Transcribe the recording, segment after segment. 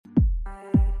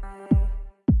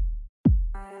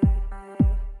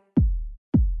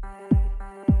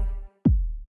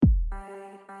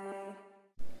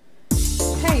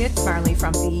Marley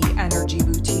from the Energy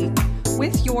Boutique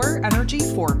with your energy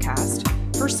forecast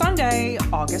for Sunday,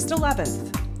 August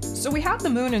 11th. So we have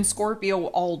the moon in Scorpio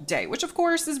all day, which of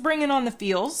course is bringing on the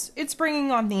feels. It's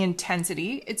bringing on the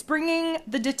intensity. It's bringing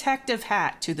the detective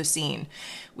hat to the scene.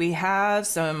 We have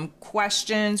some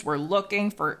questions. We're looking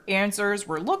for answers.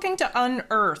 We're looking to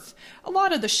unearth a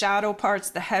lot of the shadow parts,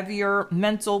 the heavier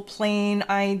mental plane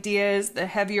ideas, the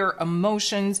heavier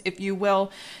emotions, if you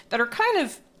will, that are kind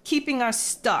of keeping us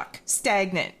stuck,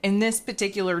 stagnant in this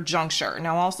particular juncture.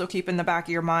 Now, also keep in the back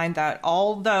of your mind that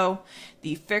although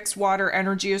the fixed water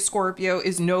energy of Scorpio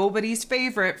is nobody's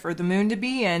favorite for the moon to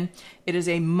be in, it is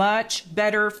a much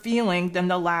better feeling than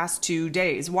the last 2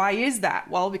 days. Why is that?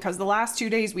 Well, because the last 2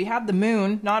 days we have the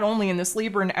moon, not only in this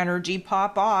Libran energy,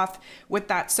 pop off with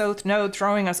that south node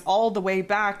throwing us all the way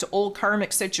back to old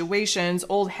karmic situations,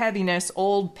 old heaviness,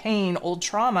 old pain, old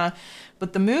trauma,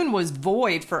 but the moon was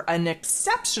void for an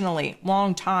exceptionally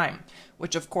long time,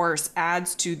 which of course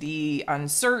adds to the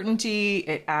uncertainty,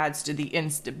 it adds to the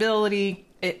instability,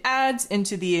 it adds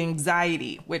into the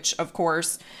anxiety, which of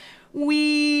course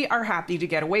we are happy to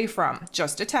get away from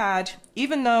just a tad,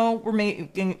 even though we're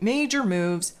making major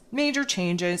moves, major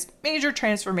changes, major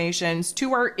transformations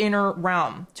to our inner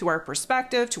realm, to our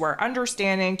perspective, to our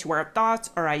understanding, to our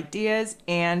thoughts, our ideas,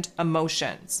 and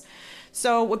emotions.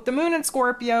 So with the moon in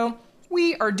Scorpio,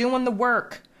 we are doing the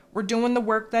work. We're doing the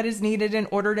work that is needed in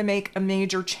order to make a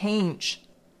major change.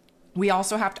 We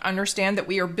also have to understand that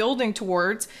we are building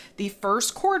towards the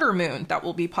first quarter moon that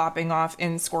will be popping off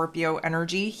in Scorpio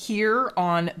energy here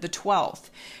on the 12th.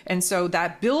 And so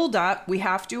that build up, we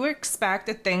have to expect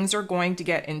that things are going to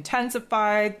get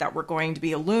intensified, that we're going to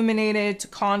be illuminated to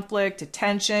conflict, to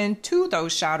tension, to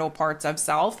those shadow parts of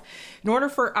self, in order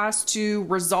for us to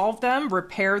resolve them,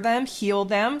 repair them, heal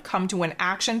them, come to an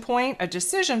action point, a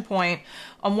decision point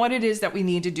on what it is that we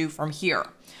need to do from here.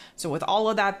 So with all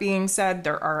of that being said,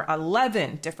 there are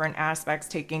 11 different aspects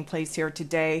taking place here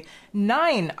today.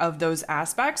 9 of those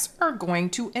aspects are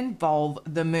going to involve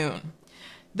the moon.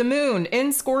 The moon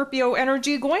in Scorpio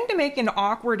energy going to make an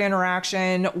awkward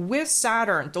interaction with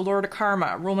Saturn, the Lord of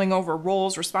Karma, ruling over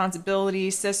roles,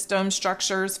 responsibilities, systems,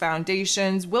 structures,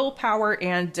 foundations, willpower,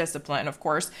 and discipline. Of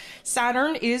course,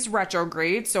 Saturn is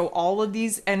retrograde, so all of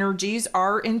these energies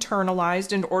are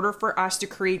internalized in order for us to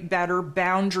create better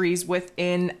boundaries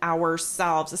within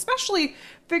ourselves, especially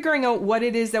figuring out what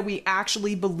it is that we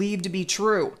actually believe to be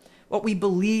true, what we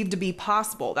believe to be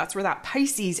possible. That's where that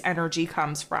Pisces energy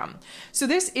comes from. So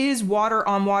this is water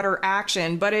on water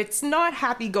action, but it's not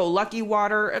happy-go-lucky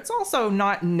water. It's also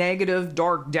not negative,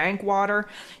 dark, dank water.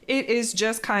 It is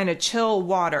just kind of chill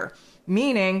water,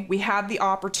 meaning we have the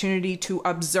opportunity to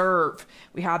observe.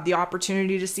 We have the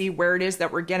opportunity to see where it is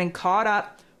that we're getting caught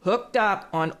up, hooked up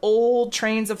on old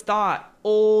trains of thought,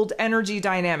 old energy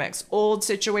dynamics, old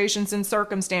situations and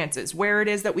circumstances, where it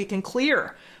is that we can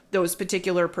clear those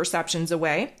particular perceptions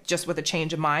away just with a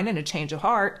change of mind and a change of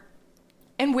heart,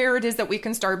 and where it is that we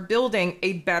can start building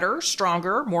a better,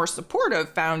 stronger, more supportive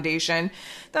foundation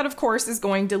that of course is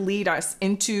going to lead us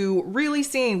into really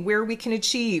seeing where we can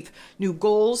achieve new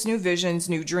goals, new visions,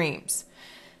 new dreams.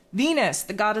 Venus,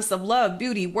 the goddess of love,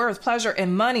 beauty, worth, pleasure,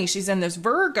 and money. She's in this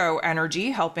Virgo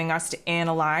energy, helping us to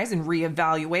analyze and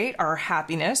reevaluate our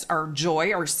happiness, our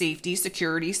joy, our safety,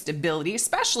 security, stability,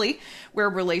 especially where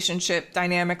relationship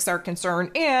dynamics are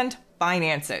concerned, and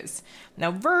finances. Now,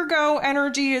 Virgo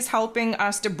energy is helping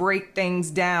us to break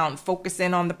things down, focus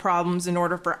in on the problems in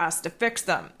order for us to fix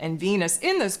them. And Venus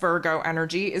in this Virgo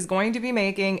energy is going to be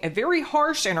making a very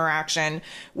harsh interaction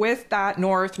with that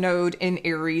North Node in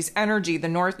Aries energy. The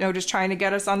North Node is trying to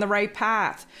get us on the right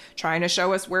path, trying to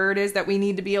show us where it is that we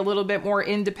need to be a little bit more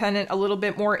independent, a little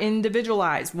bit more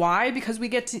individualized. Why? Because we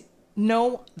get to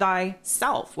know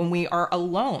thyself when we are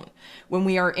alone, when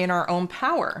we are in our own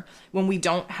power, when we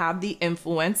don't have the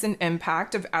influence and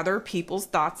impact of other people's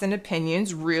thoughts and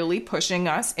opinions really pushing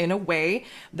us in a way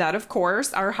that, of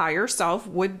course, our higher self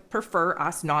would prefer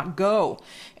us not go.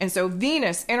 And so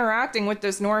Venus interacting with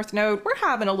this North Node, we're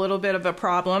having a little bit of a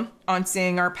problem on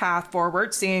seeing our path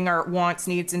forward, seeing our wants,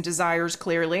 needs, and desires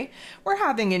clearly. We're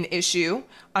having an issue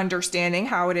understanding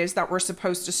how it is that we're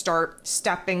supposed to start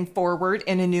stepping forward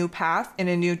in a new path, in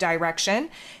a new direction.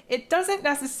 It doesn't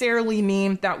necessarily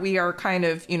mean that we are kind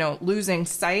of, losing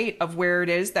sight of where it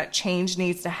is that change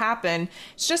needs to happen.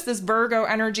 It's just this Virgo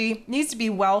energy needs to be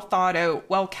well thought out,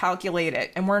 well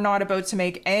calculated, and we're not about to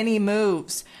make any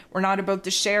moves. We're not about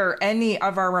to share any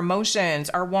of our emotions,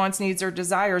 our wants, needs, or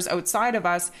desires outside of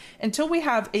us until we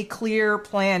have a clear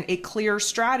plan, a clear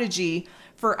strategy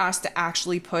for us to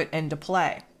actually put into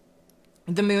play.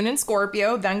 The moon in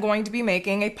Scorpio then going to be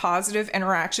making a positive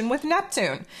interaction with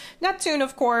Neptune. Neptune,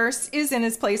 of course, is in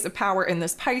his place of power in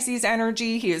this Pisces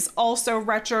energy. He is also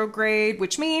retrograde,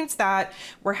 which means that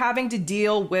we're having to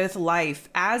deal with life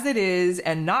as it is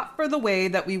and not for the way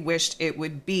that we wished it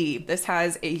would be. This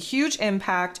has a huge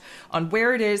impact on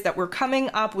where it is that we're coming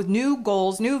up with new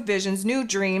goals, new visions, new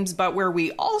dreams, but where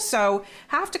we also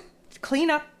have to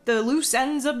clean up the loose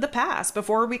ends of the past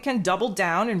before we can double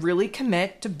down and really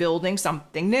commit to building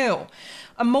something new.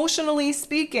 Emotionally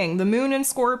speaking, the moon in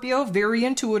Scorpio, very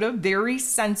intuitive, very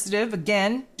sensitive,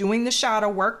 again, doing the shadow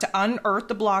work to unearth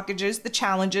the blockages, the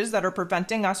challenges that are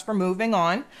preventing us from moving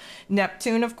on.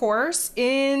 Neptune, of course,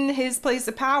 in his place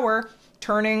of power,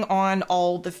 turning on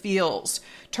all the feels,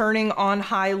 turning on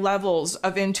high levels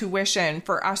of intuition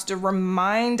for us to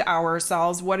remind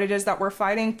ourselves what it is that we're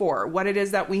fighting for, what it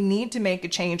is that we need to make a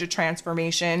change, a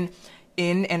transformation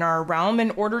in our realm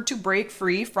in order to break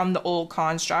free from the old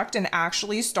construct and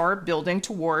actually start building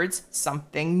towards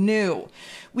something new.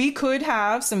 We could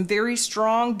have some very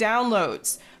strong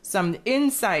downloads, some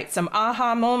insights, some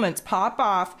aha moments pop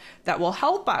off that will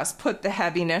help us put the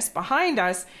heaviness behind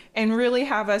us and really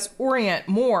have us orient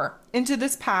more into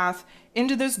this path,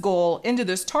 into this goal, into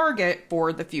this target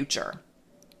for the future.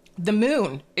 The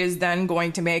moon is then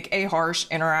going to make a harsh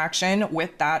interaction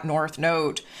with that north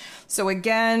node. So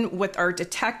again, with our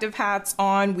detective hats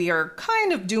on, we are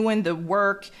kind of doing the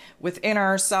work within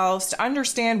ourselves to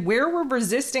understand where we're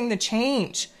resisting the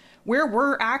change, where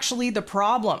we're actually the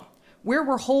problem, where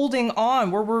we're holding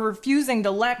on, where we're refusing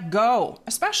to let go,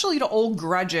 especially to old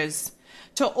grudges,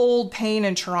 to old pain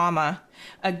and trauma.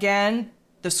 Again,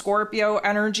 the Scorpio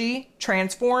energy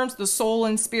transforms the soul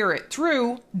and spirit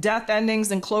through death endings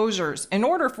and closures in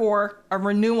order for a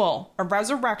renewal, a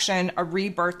resurrection, a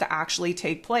rebirth to actually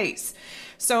take place.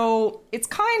 So it's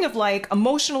kind of like,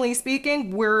 emotionally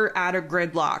speaking, we're at a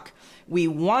gridlock. We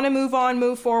want to move on,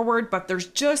 move forward, but there's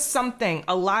just something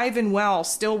alive and well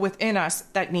still within us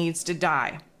that needs to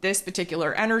die. This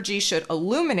particular energy should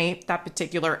illuminate that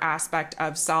particular aspect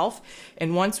of self.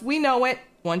 And once we know it,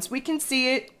 once we can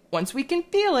see it, once we can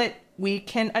feel it, we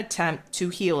can attempt to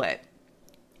heal it.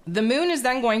 The moon is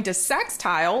then going to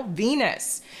sextile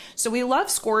Venus. So we love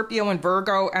Scorpio and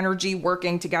Virgo energy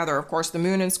working together. Of course, the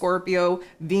moon in Scorpio,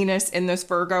 Venus in this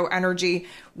Virgo energy.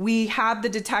 We have the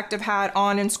detective hat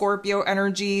on in Scorpio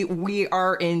energy. We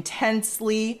are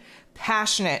intensely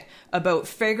passionate about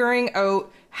figuring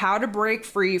out how to break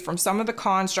free from some of the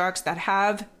constructs that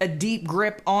have a deep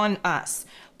grip on us.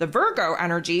 The Virgo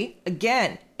energy,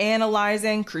 again,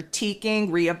 analyzing, critiquing,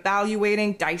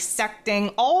 reevaluating, dissecting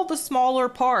all the smaller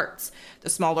parts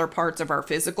of our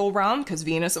physical realm, because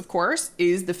Venus, of course,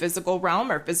 is the physical realm,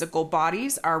 our physical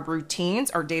bodies, our routines,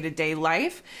 our day-to-day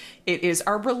life. It is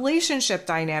our relationship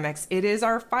dynamics. It is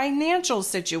our financial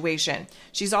situation.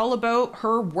 She's all about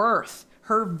her worth,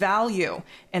 her value,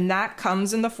 and that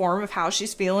comes in the form of how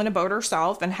she's feeling about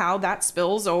herself and how that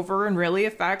spills over and really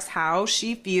affects how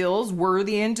she feels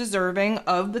worthy and deserving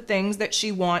of the things that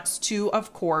she wants to,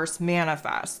 of course,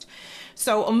 manifest.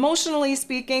 So emotionally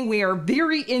speaking, we are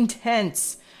very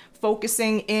intense,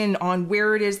 focusing in on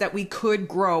where it is that we could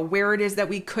grow, where it is that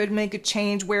we could make a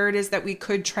change, where it is that we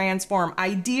could transform.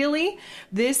 Ideally,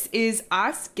 this is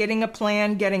us getting a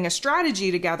plan, getting a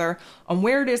strategy together on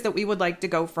where it is that we would like to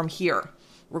go from here.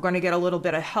 We're going to get a little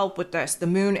bit of help with this. The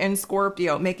moon in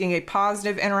Scorpio making a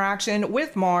positive interaction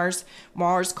with Mars.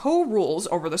 Mars co-rules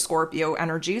over the Scorpio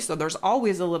energy, so there's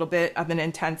always a little bit of an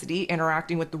intensity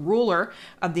interacting with the ruler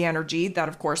of the energy that,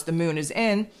 of course, the moon is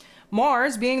in.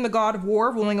 Mars, being the god of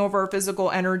war, ruling over our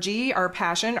physical energy, our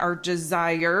passion, our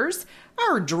desires,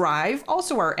 our drive,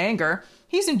 also our anger.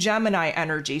 He's in Gemini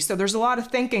energy, so there's a lot of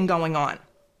thinking going on.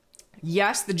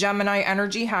 Yes, the Gemini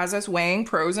energy has us weighing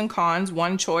pros and cons,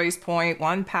 one choice point,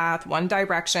 one path, one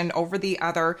direction over the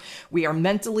other. We are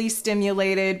mentally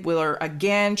stimulated. We're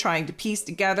again trying to piece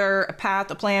together a path,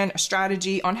 a plan, a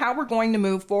strategy on how we're going to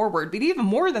move forward. But even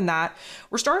more than that,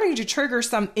 we're starting to trigger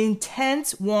some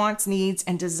intense wants, needs,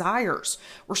 and desires.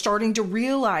 We're starting to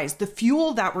realize the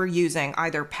fuel that we're using,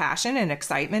 either passion and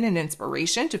excitement and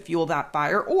inspiration to fuel that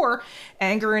fire, or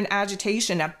anger and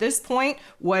agitation. At this point,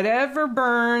 whatever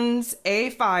burns a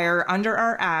fire under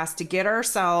our ass to get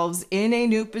ourselves in a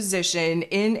new position,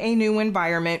 in a new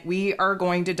environment, we are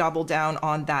going to double down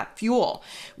on that fuel.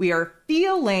 We are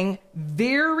feeling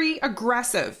very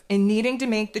aggressive in needing to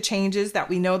make the changes that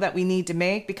we know that we need to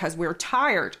make because we're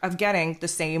tired of getting the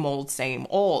same old, same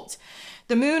old.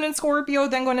 The moon in Scorpio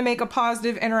then going to make a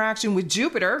positive interaction with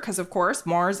Jupiter, because of course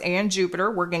Mars and Jupiter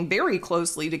working very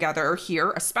closely together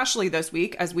here, especially this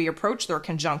week as we approach their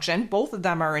conjunction. Both of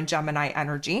them are in Gemini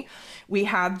energy. We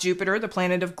have Jupiter, the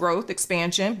planet of growth,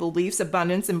 expansion, beliefs,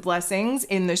 abundance, and blessings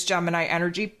in this Gemini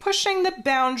energy, pushing the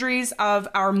boundaries of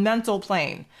our mental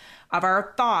plane, of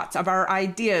our thoughts, of our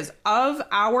ideas, of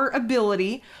our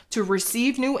ability to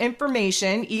receive new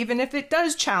information, even if it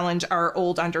does challenge our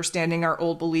old understanding, our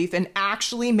old belief, and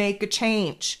actually make a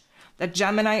change. That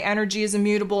Gemini energy is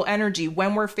immutable energy.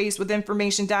 When we're faced with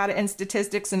information, data, and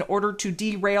statistics, in order to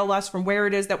derail us from where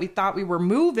it is that we thought we were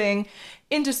moving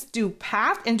into a new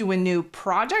path, into a new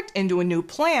project, into a new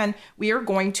plan, we are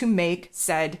going to make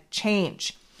said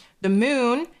change. The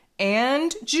moon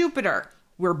and Jupiter,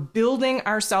 we're building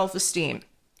our self-esteem.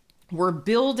 We're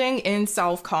building in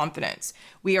self-confidence.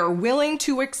 We are willing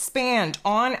to expand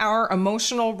on our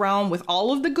emotional realm with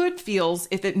all of the good feels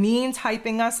if it means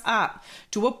hyping us up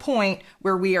to a point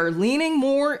where we are leaning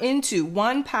more into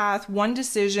one path, one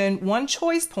decision, one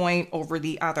choice point over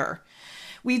the other.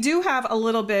 We do have a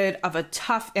little bit of a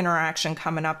tough interaction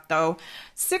coming up though.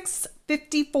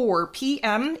 6:54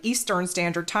 p.m. Eastern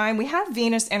Standard Time, we have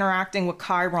Venus interacting with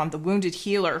Chiron, the wounded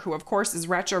healer, who of course is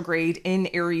retrograde in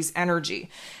Aries energy.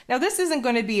 Now this isn't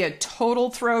going to be a total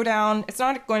throwdown. It's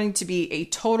not going to be a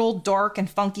total dark and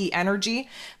funky energy,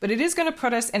 but it is going to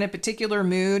put us in a particular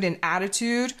mood and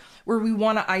attitude where we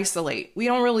want to isolate. We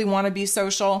don't really want to be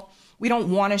social. We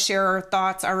don't want to share our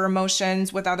thoughts, our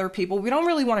emotions with other people. We don't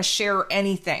really want to share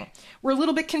anything. We're a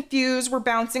little bit confused. We're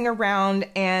bouncing around.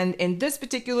 And in this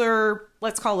particular,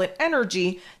 let's call it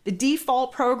energy, the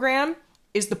default program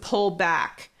is to pull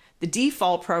back. The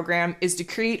default program is to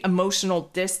create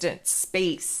emotional distance,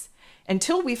 space,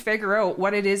 until we figure out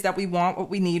what it is that we want,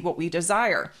 what we need, what we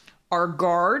desire. Our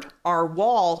guard, our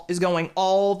wall is going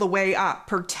all the way up,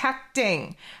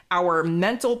 protecting our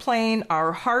mental plane,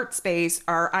 our heart space,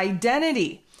 our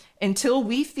identity, until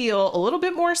we feel a little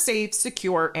bit more safe,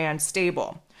 secure, and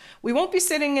stable. We won't be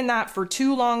sitting in that for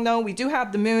too long, though. We do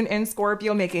have the moon in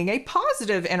Scorpio making a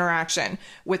positive interaction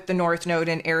with the North Node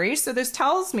in Aries. So this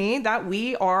tells me that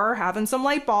we are having some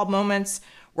light bulb moments.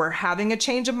 We're having a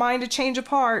change of mind, a change of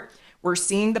heart. We're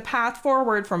seeing the path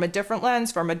forward from a different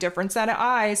lens, from a different set of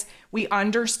eyes. We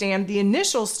understand the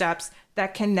initial steps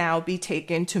that can now be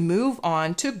taken to move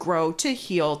on, to grow, to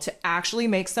heal, to actually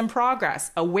make some progress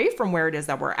away from where it is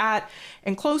that we're at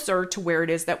and closer to where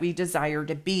it is that we desire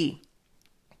to be.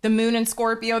 The moon in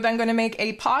Scorpio then going to make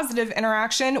a positive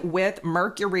interaction with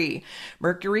Mercury.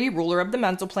 Mercury, ruler of the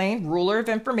mental plane, ruler of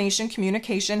information,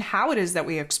 communication, how it is that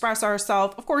we express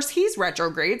ourselves. Of course, he's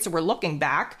retrograde, so we're looking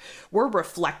back, we're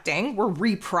reflecting, we're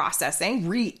reprocessing,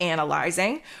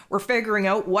 reanalyzing, we're figuring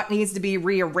out what needs to be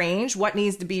rearranged, what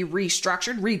needs to be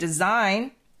restructured,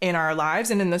 redesigned in our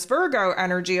lives. And in this Virgo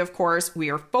energy, of course,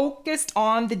 we are focused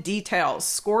on the details.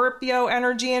 Scorpio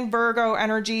energy and Virgo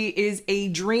energy is a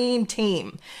dream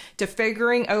team to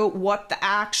figuring out what the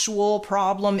actual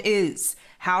problem is,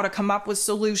 how to come up with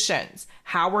solutions,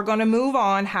 how we're going to move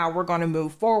on, how we're going to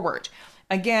move forward.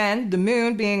 Again, the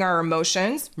moon being our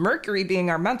emotions, Mercury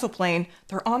being our mental plane,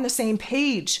 they're on the same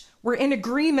page. We're in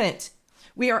agreement.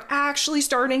 We are actually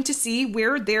starting to see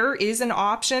where there is an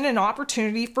option, an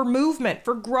opportunity for movement,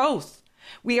 for growth.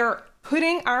 We are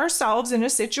putting ourselves in a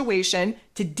situation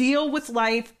to deal with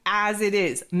life as it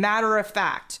is. Matter of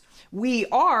fact, we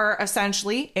are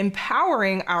essentially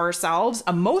empowering ourselves,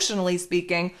 emotionally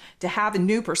speaking, to have a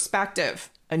new perspective,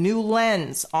 a new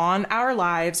lens on our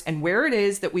lives and where it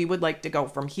is that we would like to go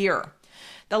from here.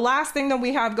 The last thing that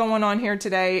we have going on here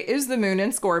today is the moon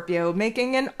in Scorpio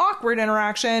making an awkward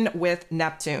interaction with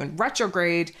Neptune,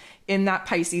 retrograde in that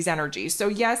Pisces energy. So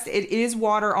yes, it is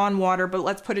water on water, but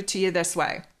let's put it to you this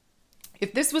way.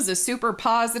 If this was a super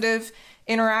positive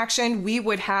interaction, we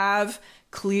would have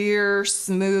clear,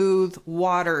 smooth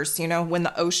waters, you know, when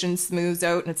the ocean smooths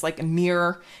out and it's like a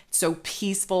mirror. It's so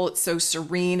peaceful, it's so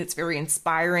serene, it's very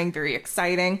inspiring, very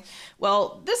exciting.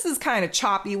 Well, this is kind of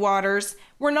choppy waters.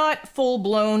 We're not full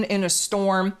blown in a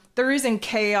storm. There isn't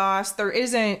chaos. There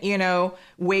isn't, you know,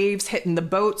 waves hitting the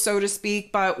boat, so to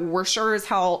speak, but we're sure as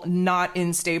hell not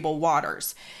in stable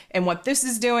waters. And what this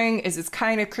is doing is it's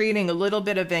kind of creating a little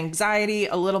bit of anxiety,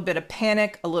 a little bit of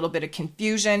panic, a little bit of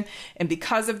confusion. And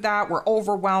because of that, we're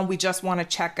overwhelmed. We just want to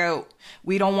check out.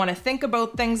 We don't want to think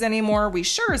about things anymore. We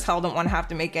sure as hell don't want to have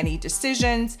to make any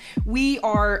decisions. We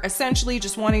are essentially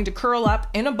just wanting to curl up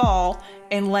in a ball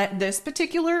and let this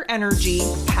particular energy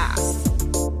pass.